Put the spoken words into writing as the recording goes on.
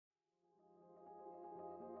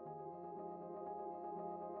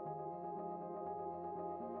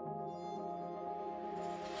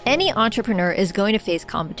Any entrepreneur is going to face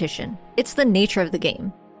competition. It's the nature of the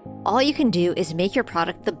game. All you can do is make your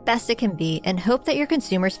product the best it can be and hope that your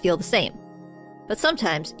consumers feel the same. But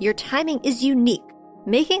sometimes your timing is unique,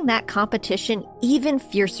 making that competition even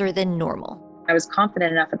fiercer than normal. I was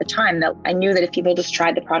confident enough at the time that I knew that if people just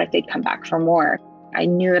tried the product, they'd come back for more. I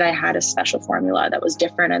knew that I had a special formula that was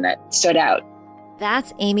different and that stood out.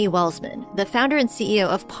 That's Amy Welsman, the founder and CEO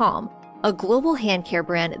of Paume, a global hand care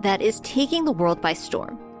brand that is taking the world by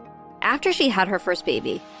storm. After she had her first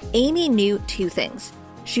baby, Amy knew two things.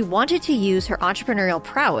 She wanted to use her entrepreneurial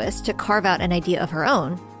prowess to carve out an idea of her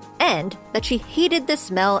own, and that she hated the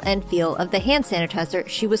smell and feel of the hand sanitizer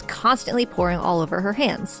she was constantly pouring all over her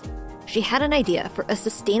hands. She had an idea for a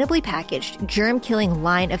sustainably packaged, germ-killing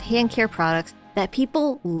line of hand care products that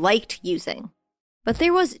people liked using. But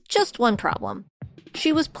there was just one problem.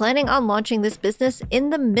 She was planning on launching this business in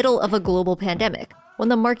the middle of a global pandemic, when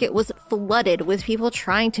the market was flooded with people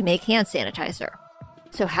trying to make hand sanitizer.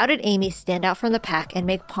 So how did Amy stand out from the pack and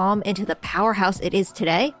make Paume into the powerhouse it is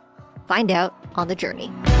today? Find out on the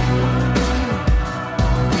journey.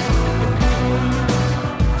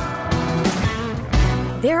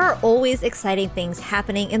 There are always exciting things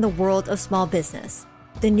happening in the world of small business.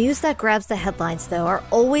 The news that grabs the headlines, though, are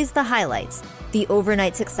always the highlights. The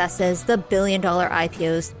overnight successes, the billion-dollar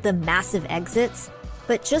IPOs, the massive exits.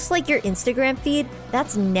 But just like your Instagram feed,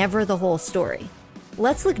 that's never the whole story.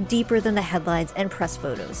 Let's look deeper than the headlines and press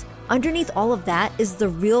photos. Underneath all of that is the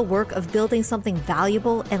real work of building something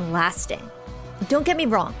valuable and lasting. Don't get me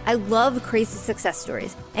wrong, I love crazy success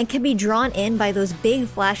stories and can be drawn in by those big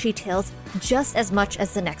flashy tales just as much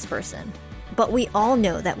as the next person. But we all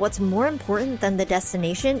know that what's more important than the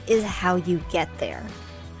destination is how you get there.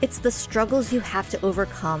 It's the struggles you have to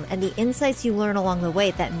overcome and the insights you learn along the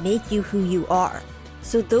way that make you who you are.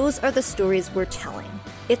 So those are the stories we're telling.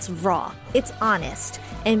 It's raw, it's honest,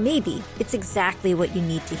 and maybe it's exactly what you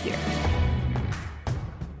need to hear.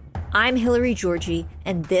 I'm Hillary Georgie,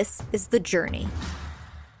 and this is The Journey.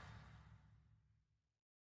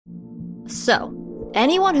 So,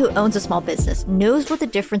 anyone who owns a small business knows what the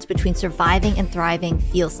difference between surviving and thriving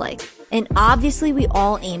feels like. And obviously, we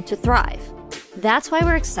all aim to thrive. That's why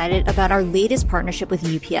we're excited about our latest partnership with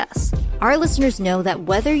UPS. Our listeners know that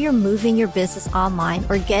whether you're moving your business online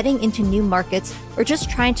or getting into new markets or just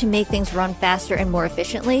trying to make things run faster and more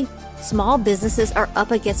efficiently, small businesses are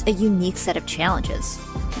up against a unique set of challenges.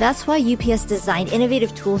 That's why UPS designed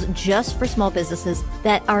innovative tools just for small businesses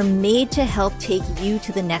that are made to help take you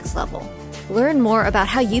to the next level. Learn more about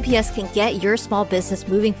how UPS can get your small business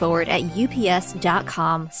moving forward at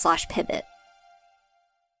ups.com/pivot.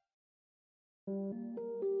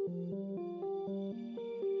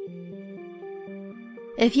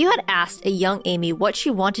 If you had asked a young Amy what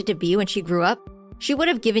she wanted to be when she grew up, she would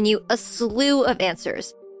have given you a slew of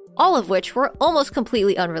answers, all of which were almost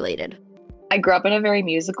completely unrelated. I grew up in a very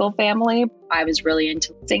musical family. I was really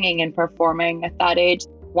into singing and performing at that age.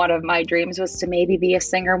 One of my dreams was to maybe be a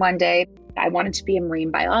singer one day. I wanted to be a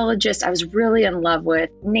marine biologist. I was really in love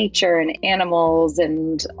with nature and animals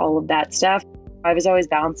and all of that stuff. I was always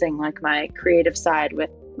balancing like my creative side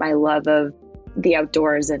with my love of the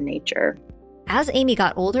outdoors and nature. As Amy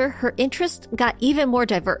got older, her interests got even more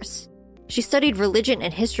diverse. She studied religion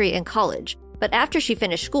and history in college, but after she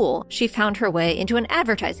finished school, she found her way into an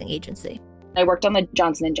advertising agency. I worked on the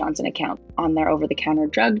Johnson & Johnson account on their over-the-counter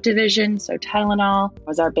drug division, so Tylenol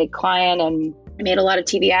was our big client, and I made a lot of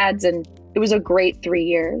TV ads, and it was a great 3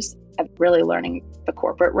 years of really learning the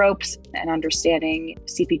corporate ropes and understanding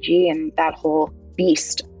CPG and that whole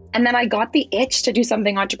beast. And then I got the itch to do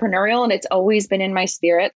something entrepreneurial, and it's always been in my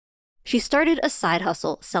spirit. She started a side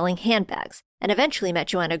hustle selling handbags and eventually met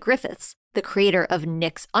Joanna Griffiths, the creator of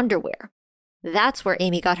Knix underwear. That's where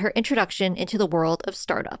Amy got her introduction into the world of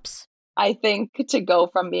startups. I think to go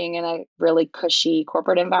from being in a really cushy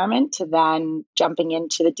corporate environment to then jumping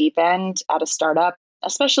into the deep end at a startup,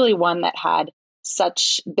 especially one that had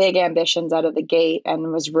such big ambitions out of the gate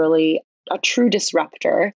and was really a true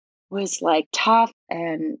disruptor, was like tough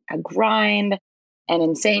and a grind and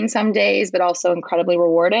insane some days, but also incredibly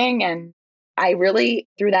rewarding. And I really,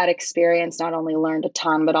 through that experience, not only learned a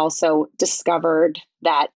ton, but also discovered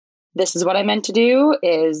that this is what I meant to do,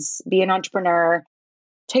 is be an entrepreneur,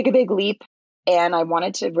 take a big leap. And I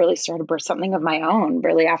wanted to really start something of my own.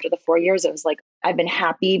 Really, after the 4 years, it was like, I've been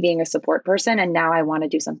happy being a support person, and now I want to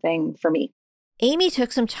do something for me. Amy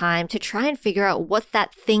took some time to try and figure out what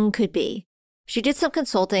that thing could be. She did some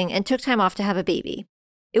consulting and took time off to have a baby.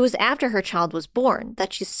 It was after her child was born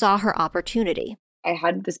that she saw her opportunity. I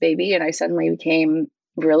had this baby, and I suddenly became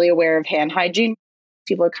really aware of hand hygiene.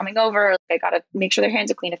 People are coming over. I got to make sure their hands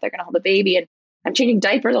are clean if they're going to hold a baby. And I'm changing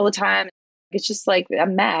diapers all the time. It's just like a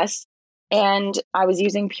mess. And I was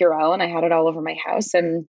using Purell and I had it all over my house.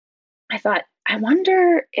 And I thought, I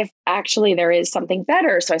wonder if actually there is something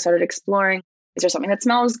better. So I started exploring, is there something that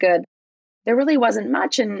smells good? There really wasn't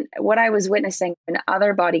much. And what I was witnessing in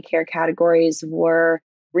other body care categories were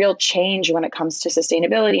real change when it comes to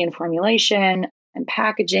sustainability and formulation and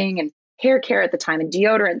packaging and hair care at the time and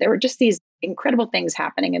deodorant. There were just these incredible things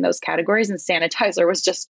happening in those categories. And sanitizer was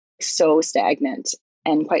just so stagnant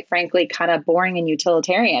and quite frankly, kind of boring and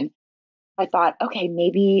utilitarian. I thought, okay,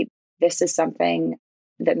 maybe this is something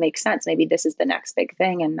that makes sense. Maybe this is the next big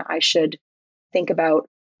thing. And I should think about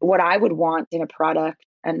what I would want in a product.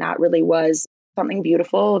 And that really was something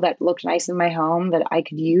beautiful that looked nice in my home that I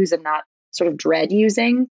could use and not sort of dread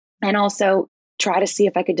using. And also try to see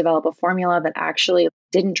if I could develop a formula that actually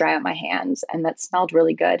didn't dry out my hands and that smelled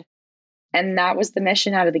really good. And that was the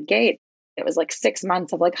mission out of the gate. It was like 6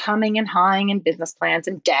 months of like humming and hawing and business plans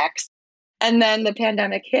and decks. And then the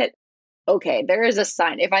pandemic hit. Okay, there is a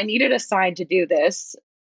sign. If I needed a sign to do this,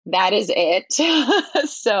 that is it.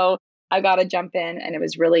 So I got to jump in. And it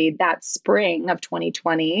was really that spring of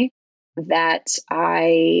 2020 that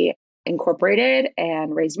I incorporated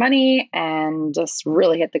and raised money and just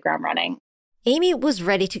really hit the ground running. Amy was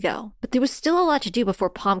ready to go, but there was still a lot to do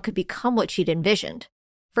before Paume could become what she'd envisioned.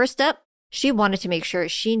 First up, she wanted to make sure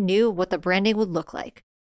she knew what the branding would look like.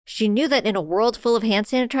 She knew that in a world full of hand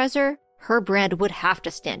sanitizer, her brand would have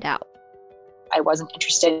to stand out. I wasn't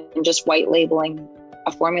interested in just white labeling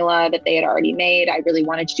a formula that they had already made. I really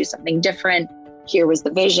wanted to do something different. Here was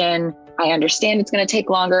the vision. I understand it's going to take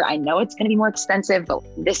longer. I know it's going to be more expensive, but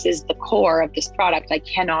this is the core of this product. I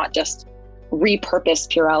cannot just repurpose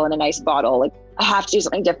Purell in a nice bottle. Like, I have to do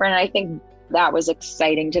something different. And I think that was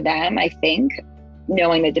exciting to them. I think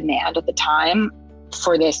knowing the demand at the time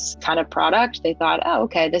for this kind of product, they thought, oh,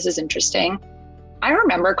 okay, this is interesting. I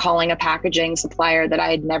remember calling a packaging supplier that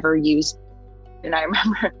I had never used. And I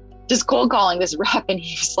remember just cold calling this rep and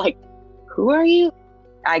he was like, who are you?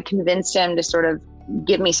 I convinced him to sort of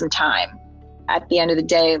give me some time. At the end of the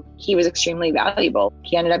day, he was extremely valuable.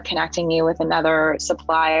 He ended up connecting me with another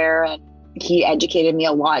supplier and he educated me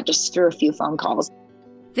a lot just through a few phone calls.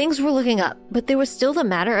 Things were looking up, but there was still the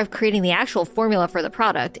matter of creating the actual formula for the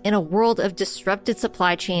product in a world of disrupted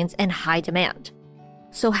supply chains and high demand.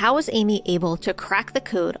 So how was Amy able to crack the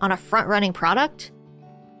code on a front-running product?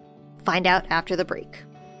 Find out after the break.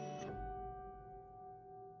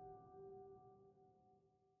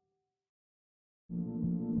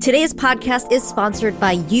 Today's podcast is sponsored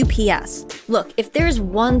by UPS. Look, if there's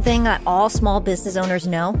one thing that all small business owners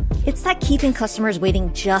know, it's that keeping customers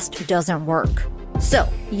waiting just doesn't work. So,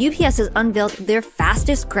 UPS has unveiled their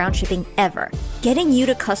fastest ground shipping ever, getting you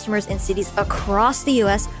to customers in cities across the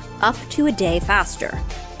US up to a day faster.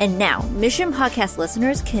 And now, Mission Podcast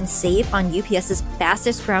listeners can save on UPS's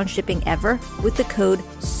fastest ground shipping ever with the code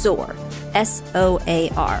SOAR,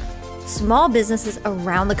 S-O-A-R. Small businesses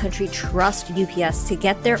around the country trust UPS to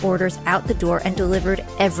get their orders out the door and delivered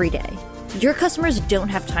every day. Your customers don't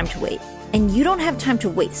have time to wait, and you don't have time to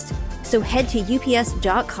waste. So head to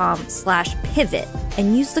ups.com/pivot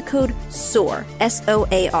and use the code SOAR,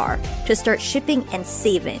 S-O-A-R, to start shipping and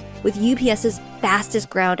saving with UPS's fastest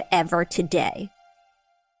ground ever today.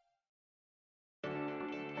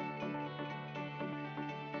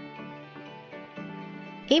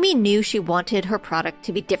 Amy knew she wanted her product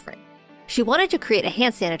to be different. She wanted to create a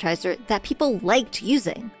hand sanitizer that people liked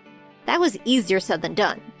using. That was easier said than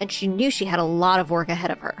done, and she knew she had a lot of work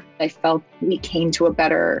ahead of her. I felt we came to a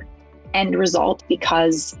better end result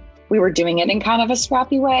because we were doing it in kind of a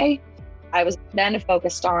scrappy way. I was then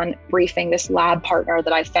focused on briefing this lab partner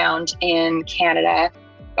that I found in Canada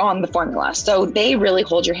on the formula. So they really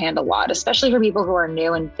hold your hand a lot, especially for people who are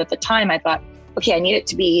new. And at the time I thought, okay, I need it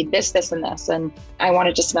to be this, this, and this. And I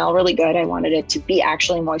wanted to smell really good. I wanted it to be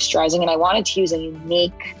actually moisturizing. And I wanted to use a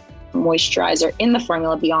unique moisturizer in the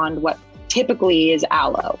formula beyond what typically is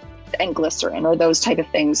aloe and glycerin or those type of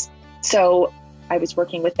things. So I was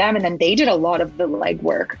working with them and then they did a lot of the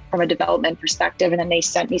legwork from a development perspective. And then they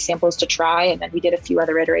sent me samples to try. And then we did a few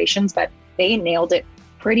other iterations, but they nailed it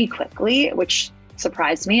pretty quickly, which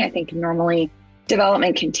surprised me. I think normally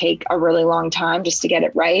development can take a really long time just to get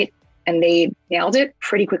it right. And they nailed it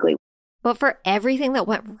pretty quickly. But for everything that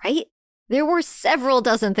went right, there were several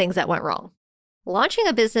dozen things that went wrong. Launching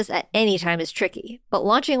a business at any time is tricky, but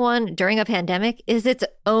launching one during a pandemic is its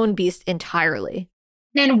own beast entirely.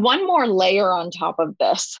 And one more layer on top of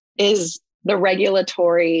this is the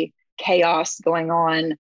regulatory chaos going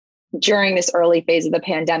on during this early phase of the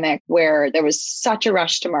pandemic, where there was such a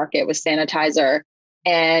rush to market with sanitizer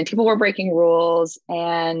and people were breaking rules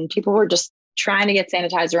and people were just trying to get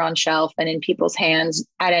sanitizer on shelf and in people's hands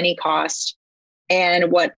at any cost.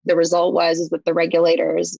 And what the result was is that the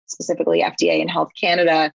regulators, specifically FDA and Health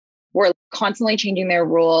Canada, were constantly changing their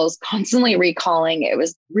rules, constantly recalling. It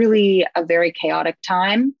was really a very chaotic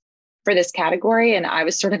time for this category. And I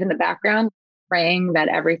was sort of in the background praying that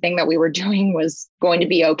everything that we were doing was going to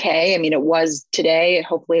be okay. I mean, it was today.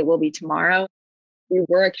 Hopefully it will be tomorrow. We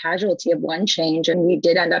were a casualty of one change, and we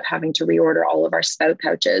did end up having to reorder all of our spout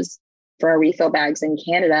pouches for our refill bags in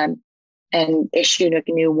Canada and issue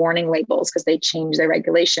new warning labels because they changed their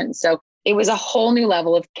regulations. So it was a whole new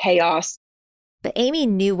level of chaos. But Amy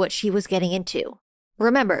knew what she was getting into.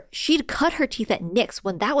 Remember, she'd cut her teeth at Knix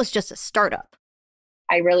when that was just a startup.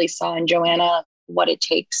 I really saw in Joanna what it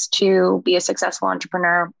takes to be a successful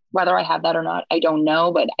entrepreneur. Whether I have that or not, I don't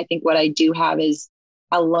know. But I think what I do have is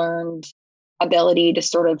a learned ability to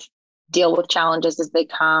sort of deal with challenges as they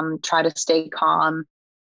come, try to stay calm,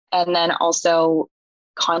 and then also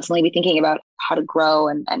constantly be thinking about how to grow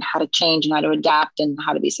and how to change and how to adapt and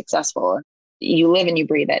how to be successful. You live and you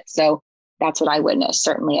breathe it. So that's what I witnessed,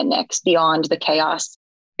 certainly at Knix, beyond the chaos.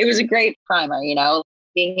 It was a great primer,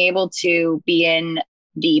 being able to be in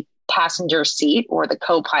the passenger seat or the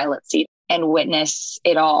co-pilot seat and witness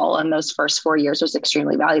it all in those first 4 years was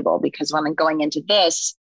extremely valuable, because when I'm going into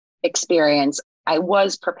this experience, I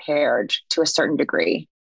was prepared to a certain degree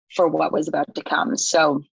for what was about to come.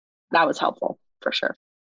 So that was helpful for sure.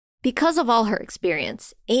 Because of all her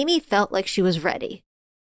experience, Amy felt like she was ready.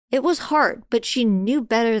 It was hard, but she knew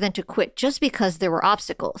better than to quit just because there were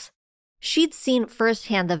obstacles. She'd seen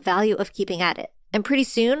firsthand the value of keeping at it, and pretty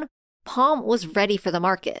soon, Paume was ready for the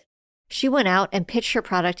market. She went out and pitched her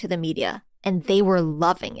product to the media, and they were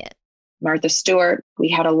loving it. Martha Stewart, we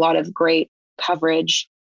had a lot of great coverage.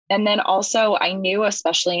 And then also I knew,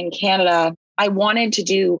 especially in Canada, I wanted to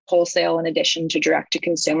do wholesale in addition to direct to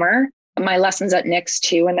consumer. My lessons at Knix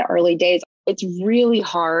too in the early days, it's really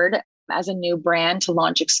hard as a new brand to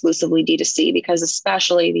launch exclusively D2C, because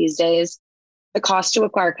especially these days, the cost to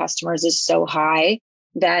acquire customers is so high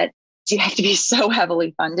that you have to be so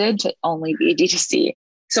heavily funded to only be D2C.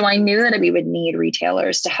 So I knew that we would need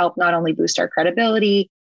retailers to help not only boost our credibility,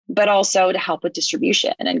 but also to help with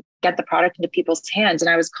distribution and get the product into people's hands. And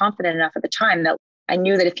I was confident enough at the time that I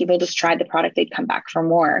knew that if people just tried the product, they'd come back for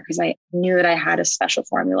more, because I knew that I had a special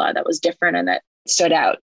formula that was different and that stood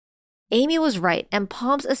out. Amy was right, and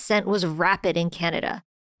Paume's ascent was rapid in Canada.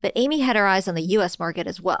 But Amy had her eyes on the US market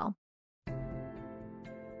as well.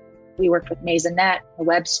 We worked with Maisonette,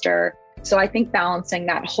 Webster. So I think balancing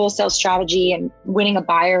that wholesale strategy and winning a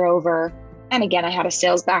buyer over. And again, I had a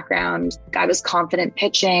sales background. I was confident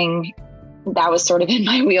pitching. That was sort of in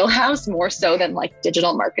my wheelhouse more so than like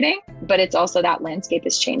digital marketing. But it's also that landscape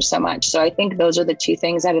has changed so much. So I think those are the two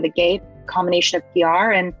things out of the gate, combination of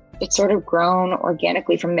PR, and it's sort of grown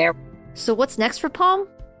organically from there. So what's next for Paume?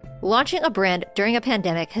 Launching a brand during a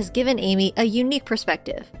pandemic has given Amy a unique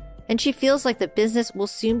perspective, and she feels like the business will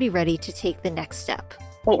soon be ready to take the next step.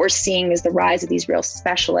 What we're seeing is the rise of these real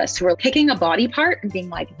specialists who are picking a body part and being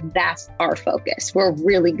like, that's our focus. We're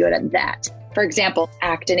really good at that. For example,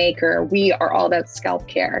 Acton Acre, we are all about scalp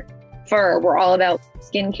care. Fur, we're all about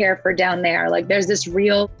skincare for down there. Like there's this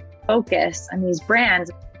real focus on these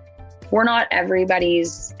brands. We're not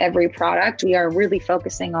everybody's every product. We are really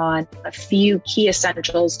focusing on a few key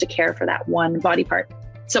essentials to care for that one body part.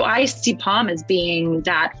 So I see Paume as being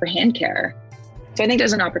that for hand care. So I think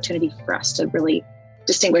there's an opportunity for us to really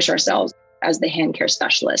distinguish ourselves as the hand care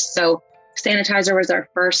specialist. So sanitizer was our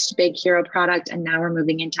first big hero product, and now we're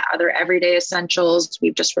moving into other everyday essentials.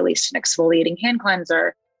 We've just released an exfoliating hand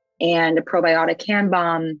cleanser and a probiotic hand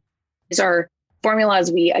balm. These are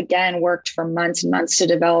formulas we, again, worked for months and months to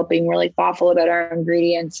develop, being really thoughtful about our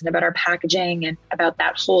ingredients and about our packaging and about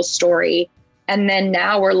that whole story. And then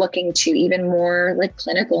now we're looking to even more like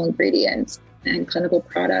clinical ingredients and clinical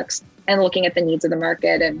products and looking at the needs of the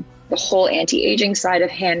market and the whole anti-aging side of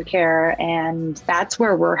hand care. And that's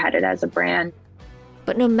where we're headed as a brand.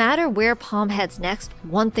 But no matter where Paume heads next,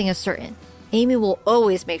 one thing is certain. Amy will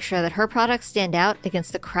always make sure that her products stand out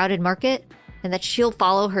against the crowded market and that she'll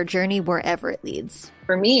follow her journey wherever it leads.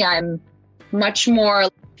 For me, I'm much more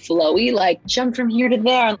flowy, like jump from here to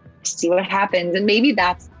there and see what happens. And maybe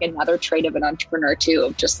that's another trait of an entrepreneur too,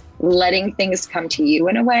 of just letting things come to you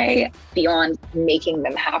in a way beyond making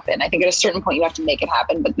them happen. I think at a certain point you have to make it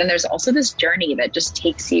happen, but then there's also this journey that just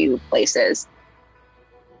takes you places.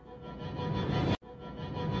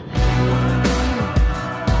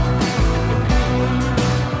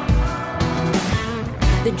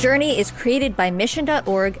 The Journey is created by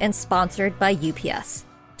Mission.org and sponsored by UPS.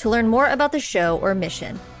 To learn more about the show or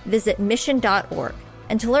Mission, visit Mission.org.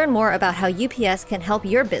 And to learn more about how UPS can help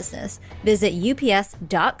your business, visit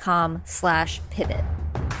ups.com/pivot.